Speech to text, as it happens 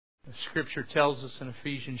Scripture tells us in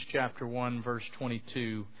Ephesians chapter 1, verse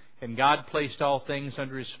 22, "And God placed all things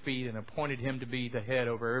under His feet and appointed Him to be the head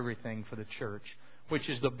over everything for the church, which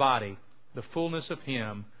is the body, the fullness of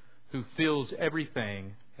Him who fills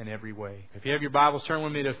everything in every way." If you have your Bibles, turn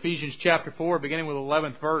with me to Ephesians chapter 4, beginning with the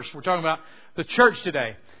 11th verse. We're talking about the church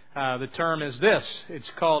today. The term is this. It's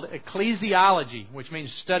called ecclesiology, which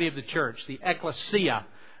means study of the church. The ecclesia,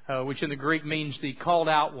 which in the Greek means the called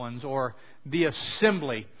out ones or the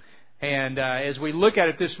assembly. And as we look at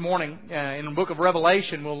it this morning in the book of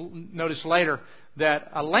Revelation, we'll notice later that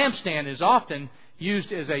a lampstand is often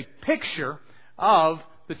used as a picture of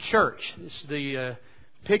the church. It's the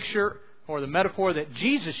picture or the metaphor that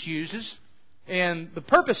Jesus uses. And the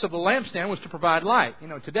purpose of the lampstand was to provide light. You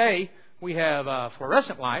know, today we have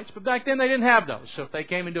fluorescent lights, but back then they didn't have those. So if they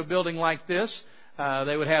came into a building like this,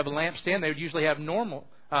 they would have a lampstand. They would usually have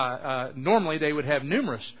normally they would have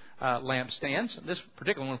numerous lampstands. This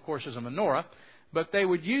particular one, of course, is a menorah, but they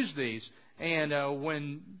would use these. And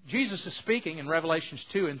when Jesus is speaking in Revelations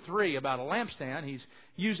 2 and 3 about a lampstand, He's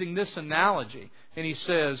using this analogy. And He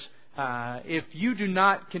says, if you do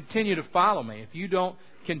not continue to follow Me, if you don't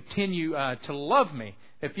continue to love Me,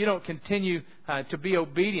 if you don't continue to be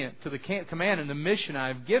obedient to the command and the mission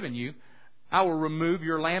I've given you, I will remove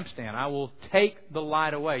your lampstand. I will take the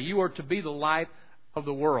light away. You are to be the light of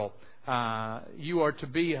the world. You are to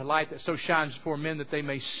be a light that so shines before men that they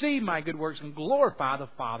may see My good works and glorify the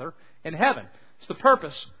Father in heaven. It's the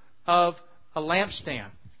purpose of a lampstand.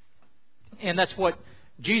 And that's what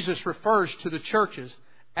Jesus refers to the churches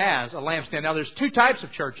as, a lampstand. Now, there's two types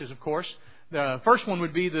of churches, of course. The first one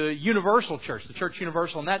would be the universal church, the church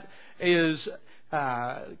universal, and that is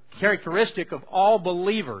characteristic of all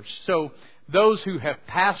believers. So those who have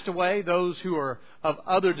passed away, those who are of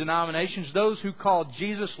other denominations, those who call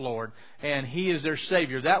Jesus Lord and He is their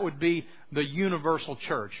Savior, that would be the universal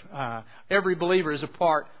church. Every believer is a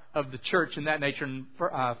part of the church in that nature. And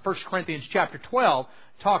 1 Corinthians chapter 12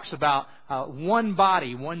 talks about one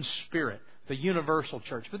body, one Spirit, the universal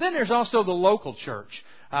church. But then there's also the local church.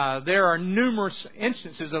 There are numerous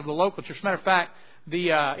instances of the local church. As a matter of fact,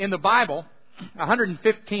 in the Bible,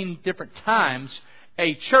 115 different times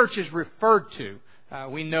a church is referred to.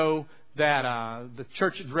 We know that the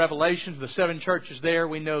church of Revelations, the 7 churches there,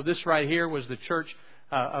 we know this right here was the church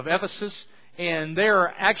of Ephesus. And there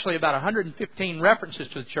are actually about 115 references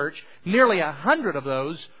to the church. Nearly 100 of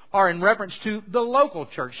those are in reference to the local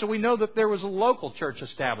church. So we know that there was a local church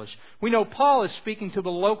established. We know Paul is speaking to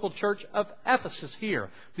the local church of Ephesus here,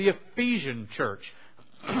 the Ephesian church.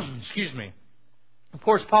 Excuse me. Of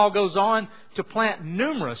course, Paul goes on to plant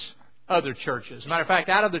numerous other churches. As a matter of fact,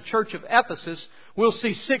 out of the church of Ephesus, we'll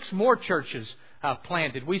see 6 more churches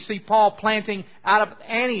planted. We see Paul planting out of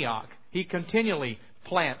Antioch. He continually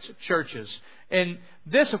plants churches. And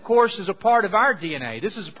this, of course, is a part of our DNA.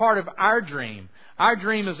 This is a part of our dream. Our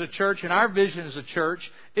dream as a church and our vision as a church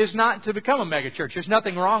is not to become a megachurch. There's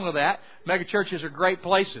nothing wrong with that. Megachurches are great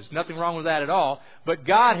places. Nothing wrong with that at all. But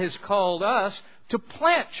God has called us to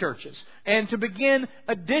plant churches and to begin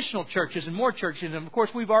additional churches and more churches. And of course,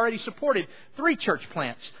 we've already supported 3 church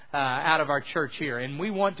plants out of our church here. And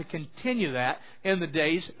we want to continue that in the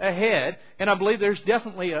days ahead. And I believe there's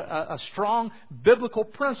definitely a strong biblical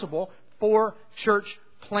principle for church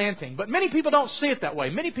planting. But many people don't see it that way.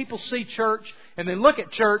 Many people see church and they look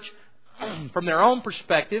at church from their own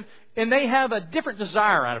perspective, and they have a different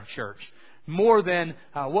desire out of church, more than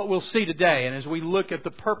what we'll see today and as we look at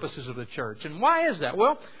the purposes of the church. And why is that?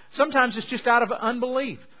 Well, sometimes it's just out of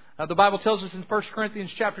unbelief. The Bible tells us in 1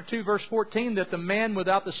 Corinthians chapter 2, verse 14, that the man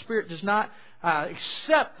without the Spirit does not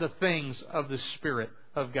accept the things of the Spirit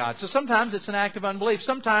of God. So sometimes it's an act of unbelief.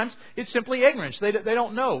 Sometimes it's simply ignorance. They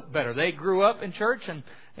don't know better. They grew up in church, and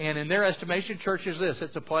in their estimation, church is this.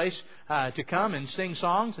 It's a place to come and sing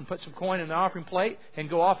songs and put some coin in the offering plate and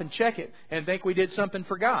go off and check it and think we did something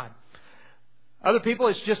for God. Other people,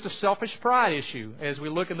 it's just a selfish pride issue. As we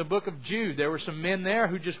look in the book of Jude, there were some men there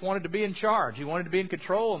who just wanted to be in charge. He wanted to be in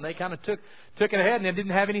control, and they kind of took it ahead, and it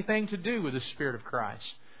didn't have anything to do with the Spirit of Christ.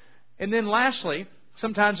 And then lastly,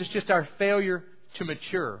 sometimes it's just our failure to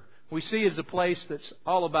mature. We see it as a place that's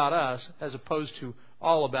all about us as opposed to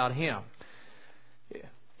all about Him.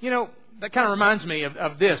 You know, that kind of reminds me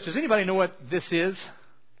of this. Does anybody know what this is?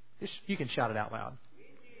 You can shout it out loud.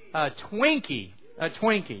 A Twinkie. A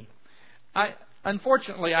Twinkie.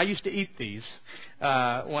 Unfortunately, I used to eat these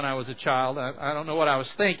when I was a child. I don't know what I was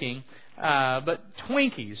thinking, but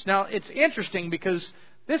Twinkies. Now, it's interesting because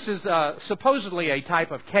this is supposedly a type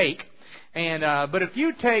of cake. But if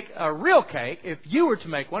you take a real cake, if you were to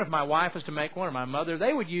make one, if my wife was to make one or my mother,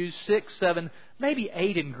 they would use 6, 7, maybe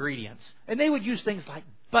 8 ingredients. And they would use things like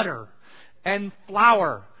butter and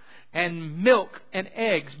flour and milk and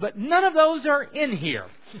eggs. But none of those are in here,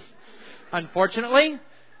 unfortunately.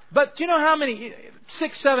 But do you know how many,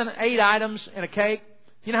 6, 7, 8 items in a cake?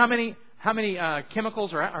 You know how many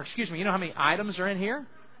chemicals you know how many items are in here?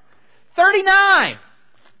 39!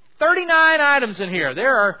 39 items in here.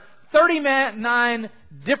 There are 39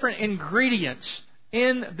 different ingredients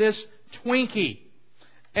in this Twinkie.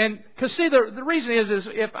 And, because see, the reason is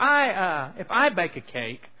if I bake a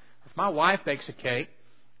cake, if my wife bakes a cake,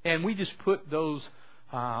 and we just put those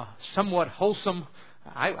somewhat wholesome,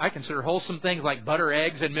 I consider wholesome things like butter,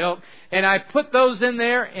 eggs, and milk, and I put those in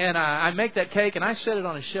there, and I make that cake, and I set it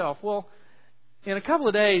on a shelf. Well, in a couple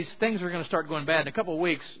of days, things are going to start going bad. In a couple of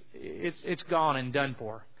weeks, it's gone and done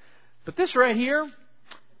for. But this right here,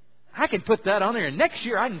 I can put that on there, and next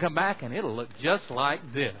year I can come back, and it'll look just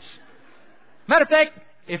like this. Matter of fact,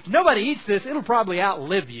 if nobody eats this, it'll probably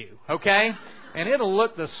outlive you, okay? And it'll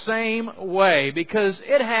look the same way because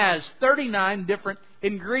it has 39 different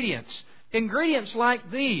ingredients. Ingredients like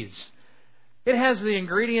these. It has the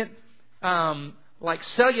ingredient like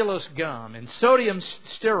cellulose gum and sodium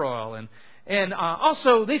sterol and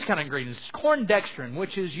also these kind of ingredients. Corn dextrin,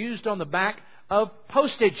 which is used on the back of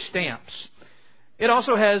postage stamps. It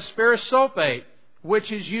also has ferrous sulfate, which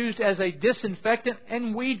is used as a disinfectant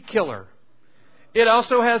and weed killer. It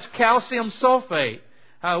also has calcium sulfate,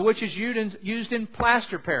 which is used in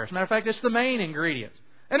plaster Paris. Matter of fact, it's the main ingredient.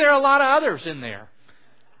 And there are a lot of others in there.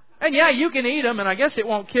 And yeah, you can eat them, and I guess it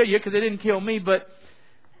won't kill you because it didn't kill me, but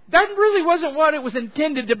that really wasn't what it was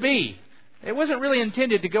intended to be. It wasn't really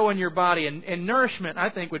intended to go in your body, and nourishment, I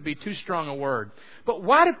think, would be too strong a word. But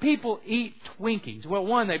why do people eat Twinkies? Well,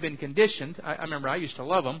 one, they've been conditioned. I remember I used to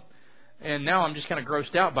love them, and now I'm just kind of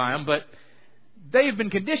grossed out by them, but they've been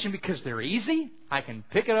conditioned because they're easy. I can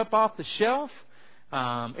pick it up off the shelf.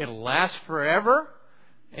 It'll last forever,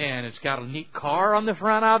 and it's got a neat car on the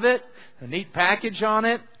front of it, a neat package on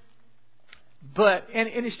it. But and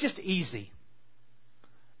it's just easy.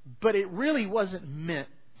 But it really wasn't meant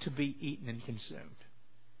to be eaten and consumed.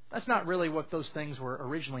 That's not really what those things were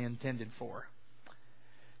originally intended for.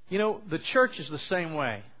 You know, the church is the same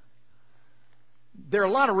way. There are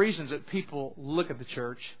a lot of reasons that people look at the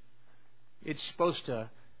church. It's supposed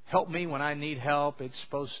to help me when I need help. It's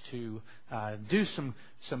supposed to do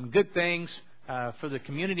some good things for the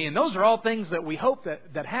community. And those are all things that we hope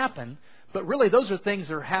that happen. But really, those are things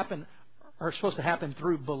that are supposed to happen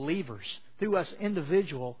through believers, through us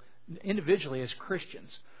individually as Christians.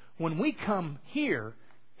 When we come here,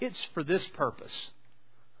 it's for this purpose.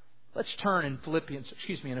 Let's turn in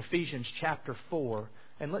Ephesians chapter 4,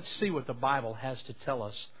 and let's see what the Bible has to tell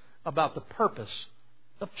us about the purpose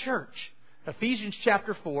of church. Ephesians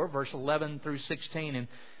chapter 4, verse 11 through 16. And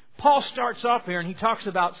Paul starts off here and he talks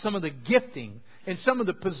about some of the gifting and some of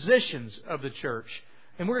the positions of the church.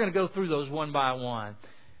 And we're going to go through those one by one.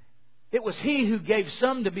 It was He who gave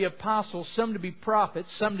some to be apostles, some to be prophets,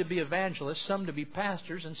 some to be evangelists, some to be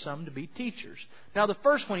pastors, and some to be teachers. Now, the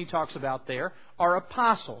first one he talks about there are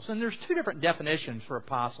apostles. And there's two different definitions for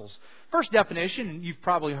apostles. First definition, and you've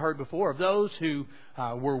probably heard before, of those who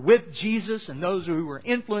were with Jesus and those who were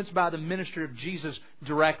influenced by the ministry of Jesus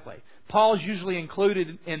directly. Paul's usually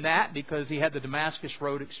included in that because he had the Damascus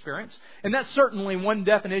Road experience. And that's certainly one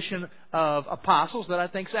definition of apostles that I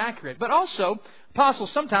think is accurate. But also,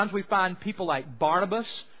 apostles, sometimes we find people like Barnabas,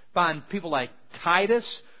 find people like Titus,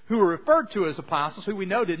 who are referred to as apostles, who we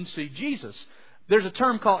know didn't see Jesus. There's a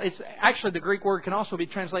term called, it's actually the Greek word can also be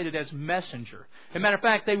translated as messenger. As a matter of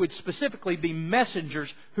fact, they would specifically be messengers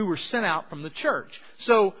who were sent out from the church.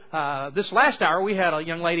 So this last hour, we had a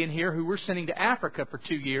young lady in here who we're sending to Africa for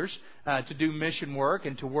 2 years to do mission work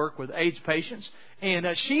and to work with AIDS patients. And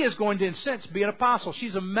she is going to, in a sense, be an apostle.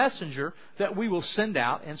 She's a messenger that we will send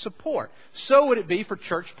out and support. So would it be for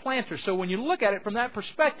church planters. So when you look at it from that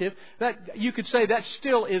perspective, that you could say that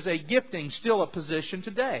still is a gifting, still a position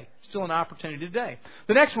today, still an opportunity today.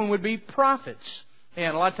 The next one would be prophets.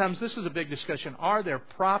 And a lot of times this is a big discussion. Are there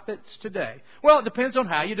prophets today? Well, it depends on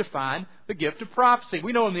how you define the gift of prophecy.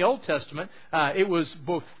 We know in the Old Testament it was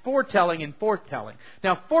both foretelling and forthtelling.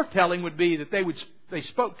 Now, foretelling would be that they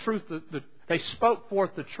spoke truth. They spoke forth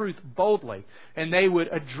the truth boldly, and they would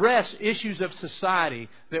address issues of society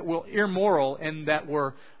that were immoral and that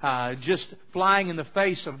were just flying in the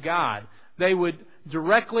face of God. They would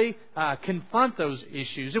directly confront those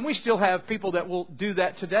issues. And we still have people that will do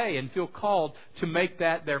that today and feel called to make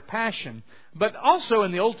that their passion. But also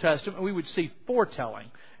in the Old Testament, we would see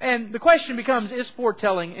foretelling. And the question becomes, is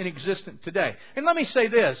foretelling in existence today? And let me say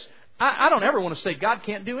this. I don't ever want to say God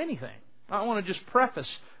can't do anything. I want to just preface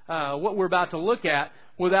what we're about to look at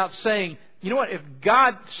without saying, you know what, if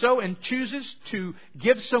God so chooses to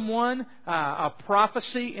give someone a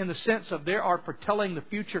prophecy in the sense of they are foretelling the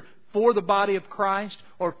future for the body of Christ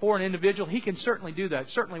or for an individual, He can certainly do that,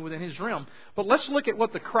 certainly within His realm. But let's look at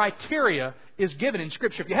what the criteria is given in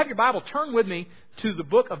Scripture. If you have your Bible, turn with me to the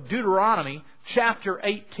book of Deuteronomy, chapter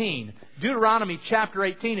 18. Deuteronomy, chapter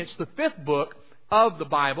 18, it's the 5th book of the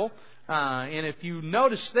Bible. And if you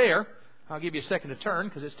notice there, I'll give you a second to turn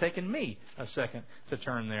because it's taken me a second to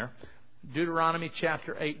turn there. Deuteronomy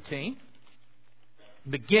chapter 18,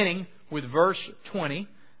 beginning with verse 20.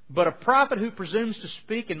 But a prophet who presumes to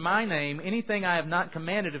speak in my name anything I have not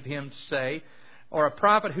commanded of him to say, or a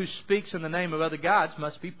prophet who speaks in the name of other gods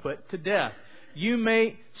must be put to death. You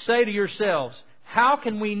may say to yourselves, how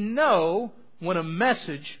can we know when a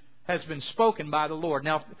message has been spoken by the Lord?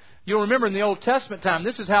 Now, you'll remember in the Old Testament time,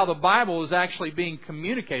 this is how the Bible was actually being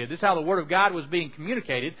communicated. This is how the Word of God was being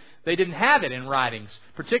communicated. They didn't have it in writings,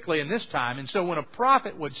 particularly in this time. And so when a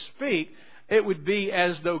prophet would speak, it would be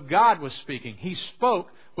as though God was speaking. He spoke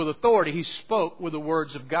with authority. He spoke with the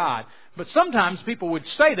words of God. But sometimes people would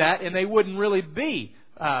say that and they wouldn't really be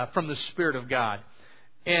from the Spirit of God.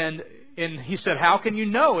 And he said, how can you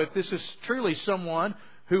know if this is truly someone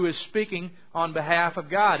who is speaking on behalf of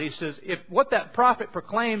God? He says, if what that prophet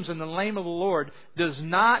proclaims in the name of the Lord does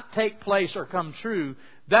not take place or come true,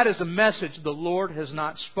 that is a message the Lord has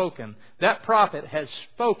not spoken. That prophet has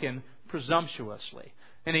spoken presumptuously.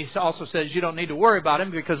 And he also says you don't need to worry about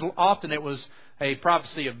him because often it was a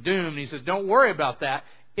prophecy of doom. And he says, don't worry about that.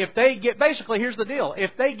 If they get, basically, here's the deal.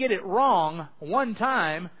 If they get it wrong one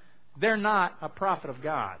time, they're not a prophet of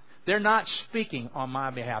God. They're not speaking on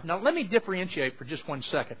my behalf. Now, let me differentiate for just 1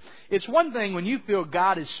 second. It's one thing when you feel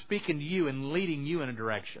God is speaking to you and leading you in a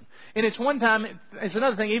direction. And it's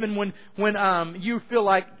another thing even when you feel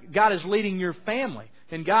like God is leading your family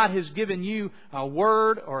and God has given you a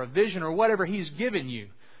word or a vision or whatever He's given you.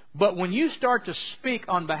 But when you start to speak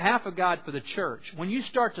on behalf of God for the church, when you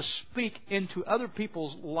start to speak into other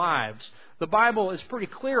people's lives, the Bible is pretty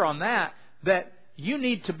clear on that you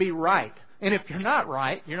need to be right. And if you're not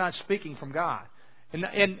right, you're not speaking from God.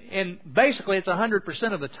 And basically it's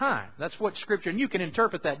 100% of the time. That's what Scripture, and you can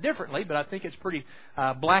interpret that differently, but I think it's pretty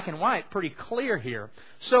black and white, pretty clear here.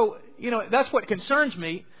 So, that's what concerns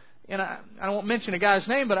me. And I won't mention a guy's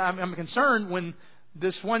name, but I'm concerned when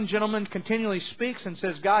this one gentleman continually speaks and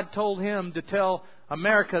says God told him to tell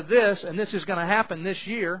America this, and this is going to happen this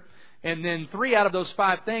year. And then 3 out of those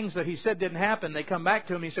 5 things that he said didn't happen, they come back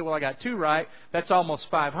to him. He said, well, I got 2 right. That's almost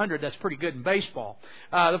 500. That's pretty good in baseball.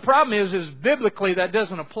 The problem is biblically that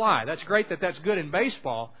doesn't apply. That's great that that's good in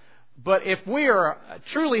baseball. But if we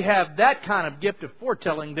truly have that kind of gift of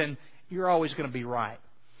foretelling, then you're always going to be right.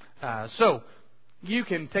 So you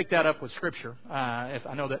can take that up with Scripture. If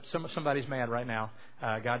I know that somebody's mad right now.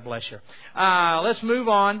 God bless you. Let's move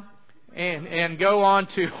on. And go on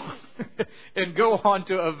to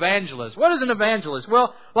evangelists. What is an evangelist?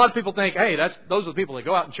 Well, a lot of people think, hey, those are the people that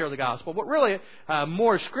go out and share the gospel. But really,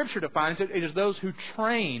 more Scripture defines it. It is those who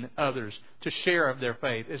train others to share of their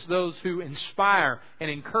faith. It's those who inspire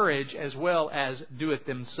and encourage as well as do it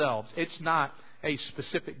themselves. It's not a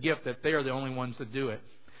specific gift that they are the only ones that do it.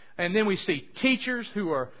 And then we see teachers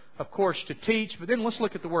who are, of course, to teach. But then let's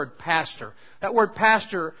look at the word pastor. That word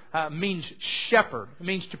pastor means shepherd. It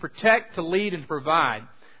means to protect, to lead, and provide.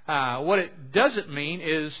 What it doesn't mean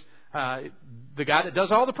is the guy that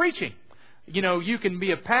does all the preaching. You can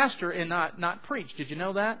be a pastor and not preach. Did you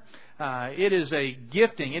know that? It is a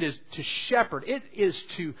gifting. It is to shepherd. It is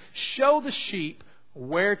to show the sheep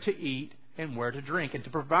where to eat and where to drink and to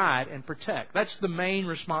provide and protect. That's the main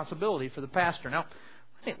responsibility for the pastor. Now,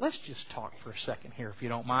 hey, let's just talk for a second here, if you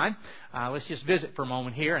don't mind. Let's just visit for a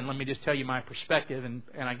moment here, and let me just tell you my perspective, and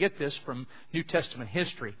I get this from New Testament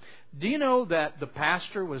history. Do you know that the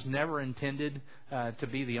pastor was never intended to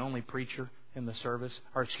be the only preacher in the service,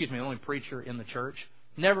 the only preacher in the church?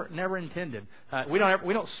 Never intended. We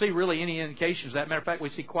don't see really any indications of that. Matter of fact, we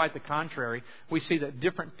see quite the contrary. We see that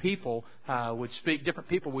different people would speak, different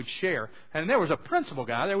people would share. And there was a principal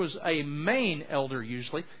guy. There was a main elder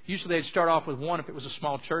usually. Usually they'd start off with one. If it was a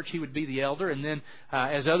small church, he would be the elder. And then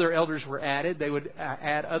as other elders were added, they would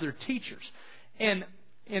add other teachers. And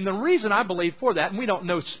the reason I believe for that, and we don't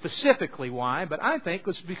know specifically why, but I think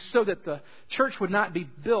was so that the church would not be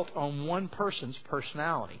built on one person's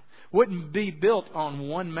personality. Wouldn't be built on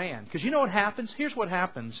one man. Because you know what happens? Here's what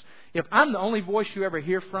happens. If I'm the only voice you ever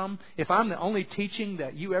hear from, if I'm the only teaching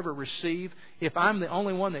that you ever receive, if I'm the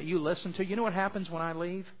only one that you listen to, you know what happens when I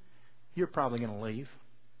leave? You're probably going to leave.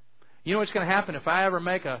 You know what's going to happen if I ever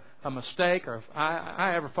make a mistake, or if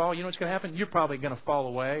I ever fall? You know what's going to happen? You're probably going to fall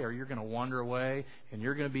away, or you're going to wander away, and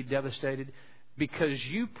you're going to be devastated because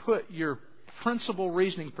you put your principal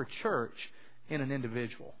reasoning for church in an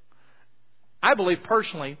individual. I believe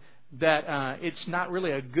personally that it's not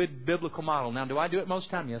really a good biblical model. Now, do I do it most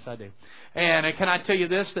of the time? Yes, I do. And can I tell you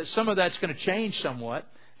this, that some of that's going to change somewhat.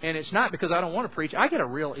 And it's not because I don't want to preach. I get a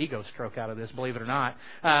real ego stroke out of this, believe it or not.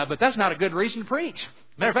 But that's not a good reason to preach.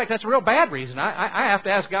 Matter of fact, that's a real bad reason. I have to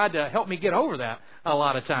ask God to help me get over that a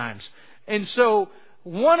lot of times. And so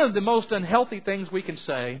one of the most unhealthy things we can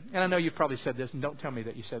say, and I know you've probably said this, and don't tell me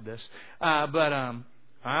that you said this, but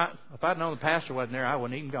if I'd known the pastor wasn't there, I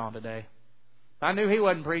wouldn't even gone today. I knew he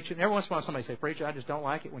wasn't preaching. Every once in a while somebody say, "Preacher, I just don't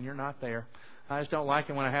like it when you're not there. I just don't like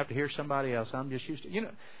it when I have to hear somebody else. I'm just used to..."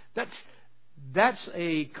 That's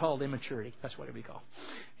called immaturity. That's what it would be called.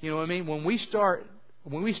 You know what I mean? When we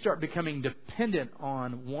start becoming dependent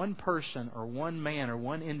on one person or one man or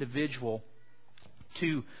one individual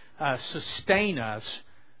to sustain us,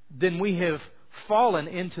 then we have fallen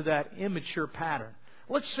into that immature pattern.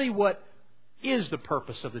 Let's see what is the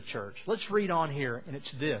purpose of the church. Let's read on here, and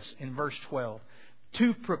it's this in verse 12.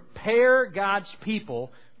 To prepare God's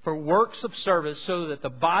people for works of service so that the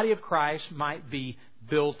body of Christ might be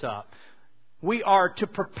built up. We are to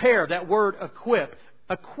prepare, that word equip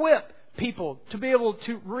people to be able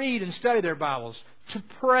to read and study their Bibles, to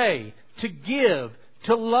pray, to give,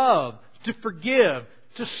 to love, to forgive,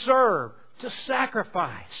 to serve, to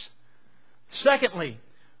sacrifice. Secondly,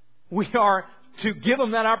 we are to give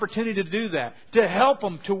them that opportunity to do that, to help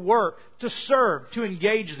them to work, to serve, to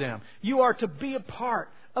engage them. You are to be a part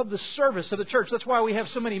of the service of the church. That's why we have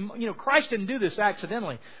so many, Christ didn't do this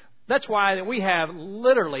accidentally. That's why we have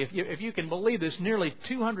literally, if you can believe this, nearly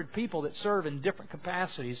 200 people that serve in different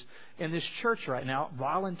capacities in this church right now,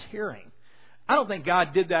 volunteering. I don't think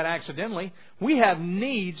God did that accidentally. We have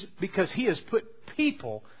needs because He has put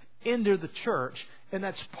people into the church, and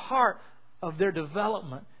that's part of their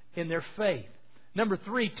development in their faith. Number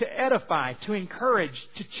 3, to edify, to encourage,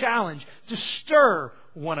 to challenge, to stir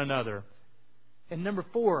one another. And number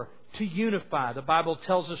 4, to unify. The Bible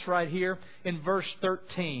tells us right here in verse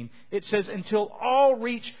 13. It says, until all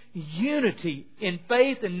reach unity in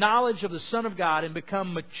faith and knowledge of the Son of God and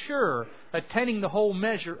become mature, attaining the whole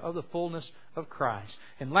measure of the fullness of Christ.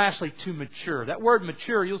 And lastly, to mature. That word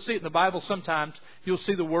mature, you'll see it in the Bible sometimes. You'll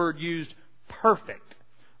see the word used perfect,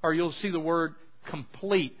 or you'll see the word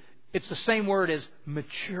complete. It's the same word as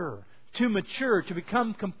mature. To mature, to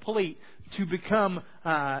become complete, to become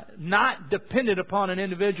not dependent upon an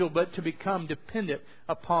individual, but to become dependent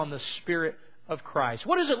upon the Spirit of Christ.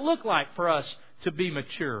 What does it look like for us to be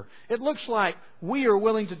mature? It looks like we are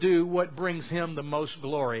willing to do what brings Him the most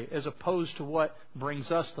glory, as opposed to what brings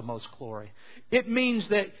us the most glory. It means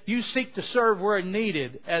that you seek to serve where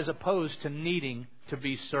needed, as opposed to needing to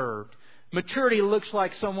be served. Maturity looks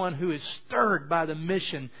like someone who is stirred by the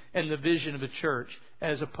mission and the vision of the church,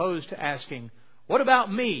 as opposed to asking, what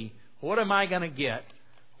about me? What am I going to get?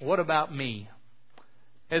 What about me?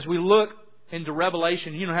 As we look into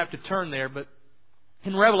Revelation, you don't have to turn there, but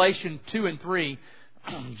in Revelation 2 and 3,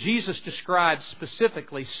 Jesus describes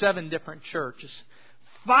specifically 7 different churches.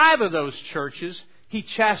 5 of those churches He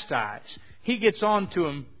chastised. He gets on to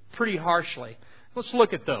them pretty harshly. Let's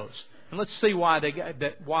look at those. And let's see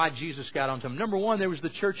why Jesus got onto them. Number 1, there was the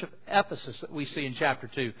church of Ephesus that we see in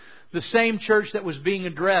chapter 2. The same church that was being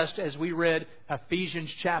addressed as we read Ephesians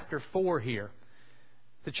chapter 4 here.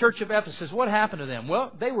 The church of Ephesus, what happened to them?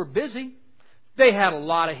 Well, they were busy. They had a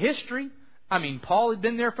lot of history. Paul had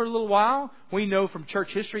been there for a little while. We know from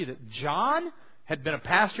church history that John had been a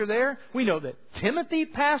pastor there. We know that Timothy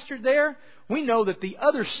pastored there. We know that the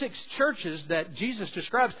other 6 churches that Jesus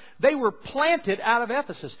describes, they were planted out of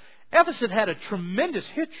Ephesus. Ephesus had a tremendous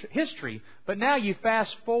history, but now you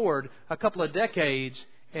fast forward a couple of decades,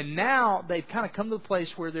 and now they've kind of come to the place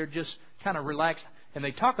where they're just kind of relaxed, and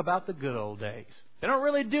they talk about the good old days. They don't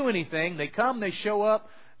really do anything. They come, they show up,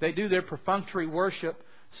 they do their perfunctory worship,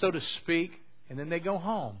 so to speak, and then they go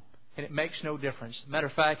home. And it makes no difference. Matter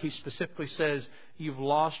of fact, He specifically says, you've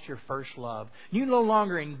lost your first love. You no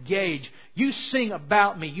longer engage. You sing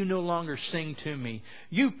about me. You no longer sing to me.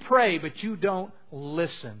 You pray, but you don't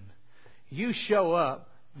listen. You show up,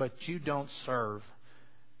 but you don't serve.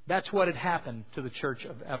 That's what had happened to the church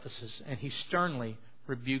of Ephesus, and He sternly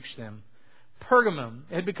rebukes them. Pergamum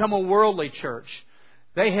had become a worldly church.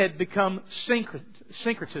 They had become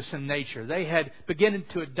syncretist in nature. They had begun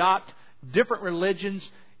to adopt different religions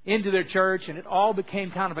into their church, and it all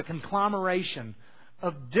became kind of a conglomeration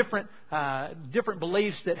of different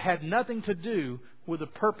beliefs that had nothing to do with the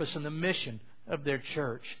purpose and the mission of their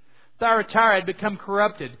church. Thyatira had become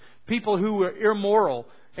corrupted. People who were immoral,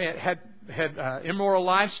 had immoral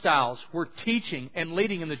lifestyles, were teaching and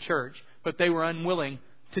leading in the church, but they were unwilling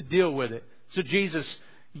to deal with it. So Jesus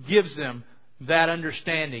gives them that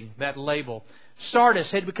understanding, that label. Sardis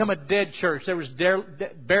had become a dead church. There was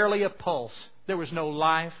barely a pulse. There was no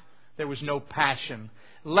life. There was no passion.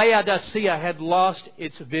 Laodicea had lost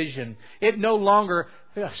its vision. It no longer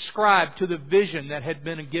ascribed to the vision that had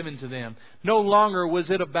been given to them. No longer was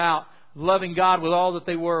it about loving God with all that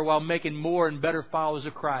they were while making more and better followers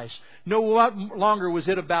of Christ. No longer was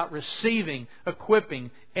it about receiving,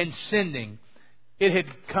 equipping, and sending. It had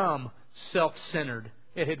become self-centered.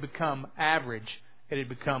 It had become average. It had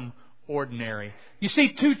become ordinary. You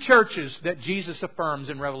see two churches that Jesus affirms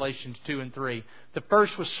in Revelations 2 and 3. The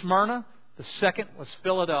first was Smyrna. The second was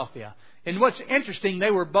Philadelphia. And what's interesting,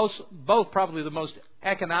 they were both probably the most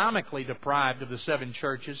economically deprived of the seven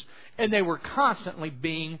churches, and they were constantly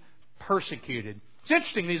being persecuted. It's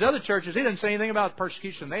interesting, these other churches, he didn't say anything about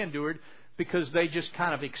persecution they endured because they just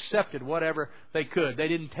kind of accepted whatever they could. They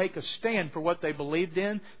didn't take a stand for what they believed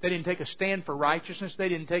in. They didn't take a stand for righteousness. They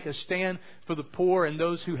didn't take a stand for the poor and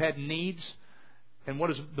those who had needs. And what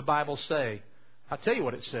does the Bible say? I'll tell you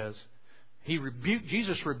what it says.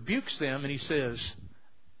 Jesus rebukes them and He says,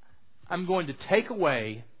 I'm going to take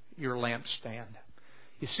away your lampstand.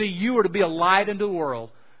 You see, you are to be a light into the world.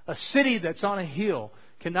 A city that's on a hill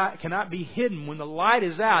cannot be hidden when the light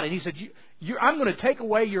is out. And He said, I'm going to take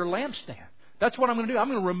away your lampstand. That's what I'm going to do. I'm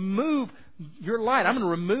going to remove your light. I'm going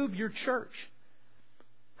to remove your church.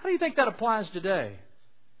 How do you think that applies today?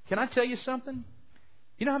 Can I tell you something?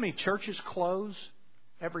 You know how many churches close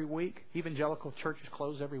every week? Evangelical churches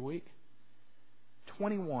close every week?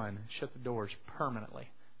 21 shut the doors permanently.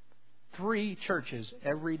 3 churches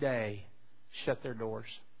every day shut their doors.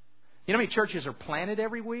 You know how many churches are planted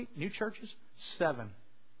every week? New churches? 7.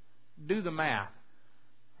 Do the math.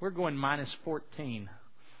 We're going minus 14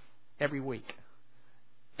 every week.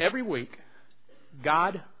 Every week,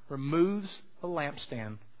 God removes a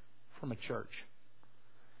lampstand from a church.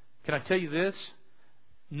 Can I tell you this?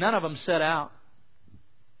 None of them set out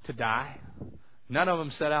to die. None of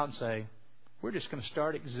them set out and say, we're just going to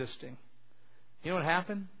start existing. You know what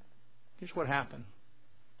happened? Here's what happened.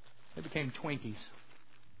 They became Twinkies.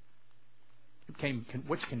 It became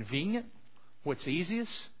what's convenient, what's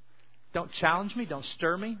easiest. Don't challenge me. Don't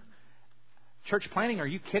stir me. Church planting, are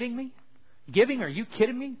you kidding me? Giving, are you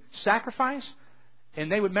kidding me? Sacrifice?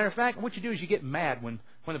 And they would, matter of fact, what you do is you get mad when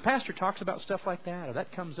the pastor talks about stuff like that or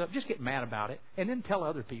that comes up. Just get mad about it and then tell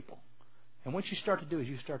other people. And what you start to do is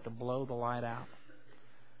you start to blow the light out.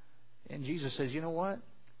 And Jesus says, you know what?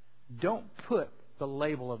 Don't put the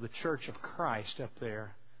label of the Church of Christ up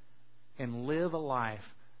there and live a life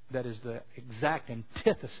that is the exact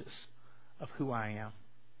antithesis of who I am.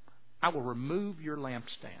 I will remove your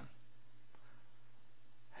lampstand.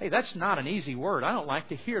 Hey, that's not an easy word. I don't like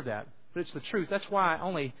to hear that, but it's the truth. That's why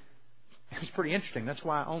it's pretty interesting. That's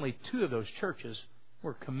why only 2 of those churches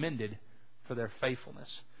were commended for their faithfulness.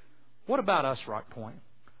 What about us, Rock Point?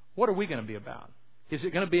 What are we going to be about?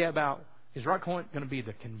 Is Rock Point going to be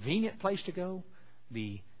the convenient place to go?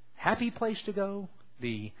 The happy place to go?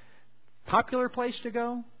 The popular place to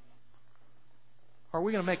go? Or are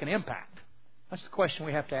we going to make an impact? That's the question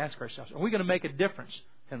we have to ask ourselves. Are we going to make a difference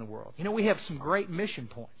in the world? You know, we have some great mission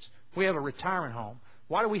points. We have a retirement home.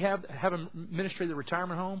 Why do we have a ministry of the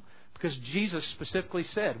retirement home? Because Jesus specifically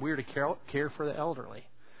said we are to care for the elderly.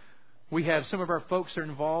 We have some of our folks that are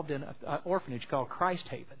involved in an orphanage called Christ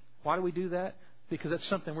Haven. Why do we do that? Because that's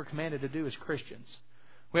something we're commanded to do as Christians.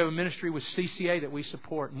 We have a ministry with CCA that we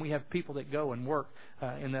support, and we have people that go and work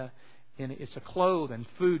it's a clothes and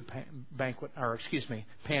food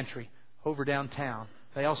pantry over downtown.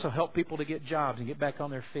 They also help people to get jobs and get back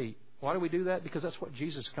on their feet. Why do we do that? Because that's what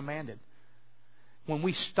Jesus commanded. When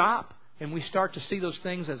we stop and we start to see those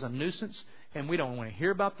things as a nuisance and we don't want to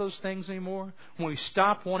hear about those things anymore, when we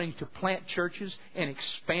stop wanting to plant churches and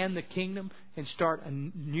expand the kingdom and start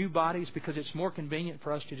new bodies because it's more convenient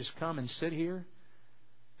for us to just come and sit here,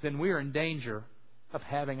 then we are in danger of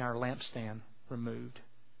having our lampstand removed.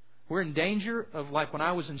 We're in danger of, like when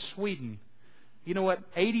I was in Sweden, you know what?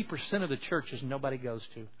 80% of the churches nobody goes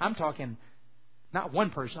to. I'm talking not one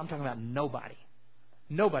person. I'm talking about nobody.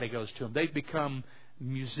 Nobody goes to them. They've become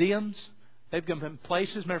museums. They've become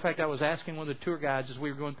places. Matter of fact, I was asking one of the tour guides as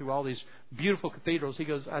we were going through all these beautiful cathedrals.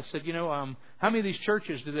 I said, how many of these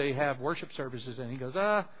churches do they have worship services in? He goes,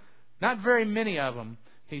 not very many of them.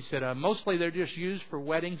 He said, mostly they're just used for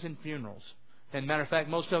weddings and funerals. And matter of fact,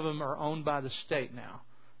 most of them are owned by the state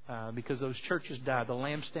now because those churches died. The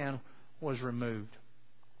lampstand was removed.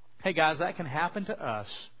 Hey guys, that can happen to us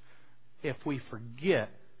if we forget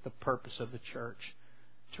the purpose of the church,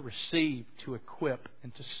 to receive, to equip,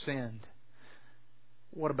 and to send.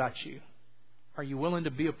 What about you? Are you willing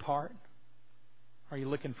to be a part? Are you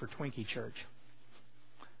looking for Twinkie Church?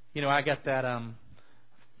 You know, I got that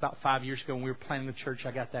about 5 years ago when we were planning the church.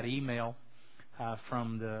 I got that email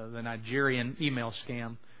from the Nigerian email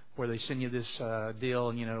scam where they send you this deal,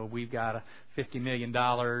 and, you know, we've got $50 million.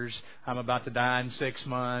 I'm about to die in 6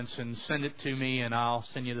 months, and send it to me, and I'll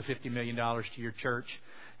send you the $50 million to your church.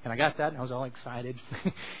 And I got that, and I was all excited.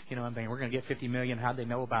 You know, I'm thinking, we're going to get $50 million. How'd they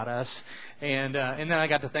know about us? And then I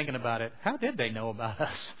got to thinking about it. How did they know about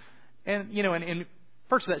us? And, you know, and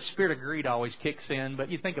first that spirit of greed always kicks in, but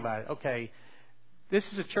you think about it. Okay, this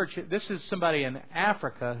is a church, this is somebody in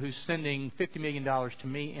Africa who's sending $50 million to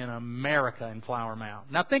me in America in Flower Mound.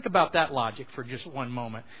 Now think about that logic for just one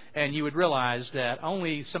moment, and you would realize that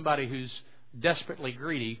only somebody who's desperately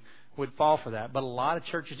greedy would fall for that. But a lot of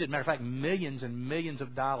churches did. Matter of fact, millions and millions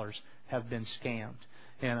of dollars have been scammed.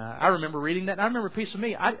 And I remember reading that, and I remember a piece of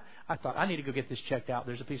me. I thought, I need to go get this checked out.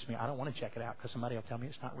 There's a piece of me. I don't want to check it out because somebody will tell me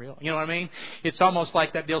it's not real. You know what I mean? It's almost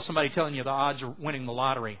like that deal, somebody telling you the odds are winning the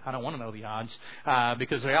lottery. I don't want to know the odds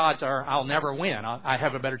because the odds are I'll never win. I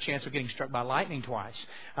have a better chance of getting struck by lightning twice.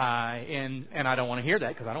 And I don't want to hear that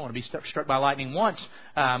because I don't want to be struck by lightning once,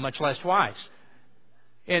 much less twice.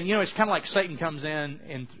 And, you know, it's kind of like Satan comes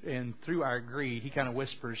in and through our greed, he kind of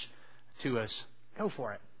whispers to us, go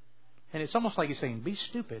for it. And it's almost like he's saying, be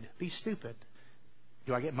stupid, be stupid.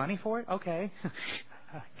 Do I get money for it? Okay.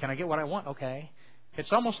 Can I get what I want? Okay.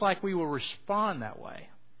 It's almost like we will respond that way.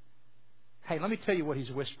 Hey, let me tell you what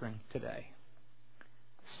he's whispering today.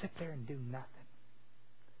 Sit there and do nothing.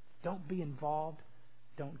 Don't be involved.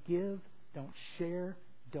 Don't give. Don't share.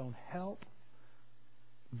 Don't help.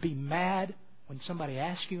 Be mad when somebody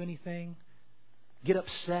asks you anything. Get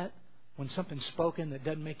upset when something's spoken that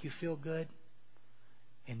doesn't make you feel good.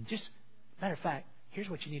 And just, matter of fact, here's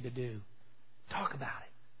what you need to do. Talk about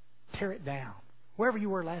it. Tear it down. Wherever you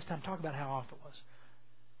were last time, talk about how awful it was.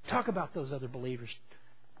 Talk about those other believers.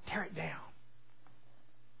 Tear it down.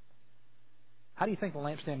 How do you think the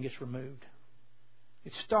lampstand gets removed?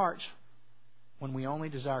 It starts when we only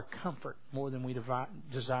desire comfort more than we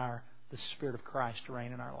desire the Spirit of Christ to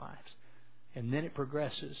reign in our lives. And then it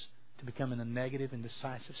progresses to becoming a negative and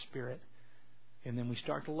decisive spirit. And then we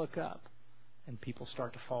start to look up, and people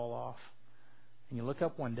start to fall off. And you look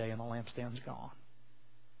up one day and the lampstand's gone.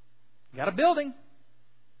 You got a building.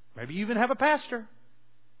 Maybe you even have a pastor.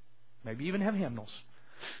 Maybe you even have hymnals.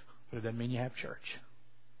 But it doesn't mean you have church.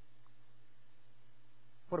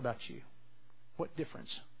 What about you? What difference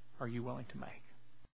are you willing to make?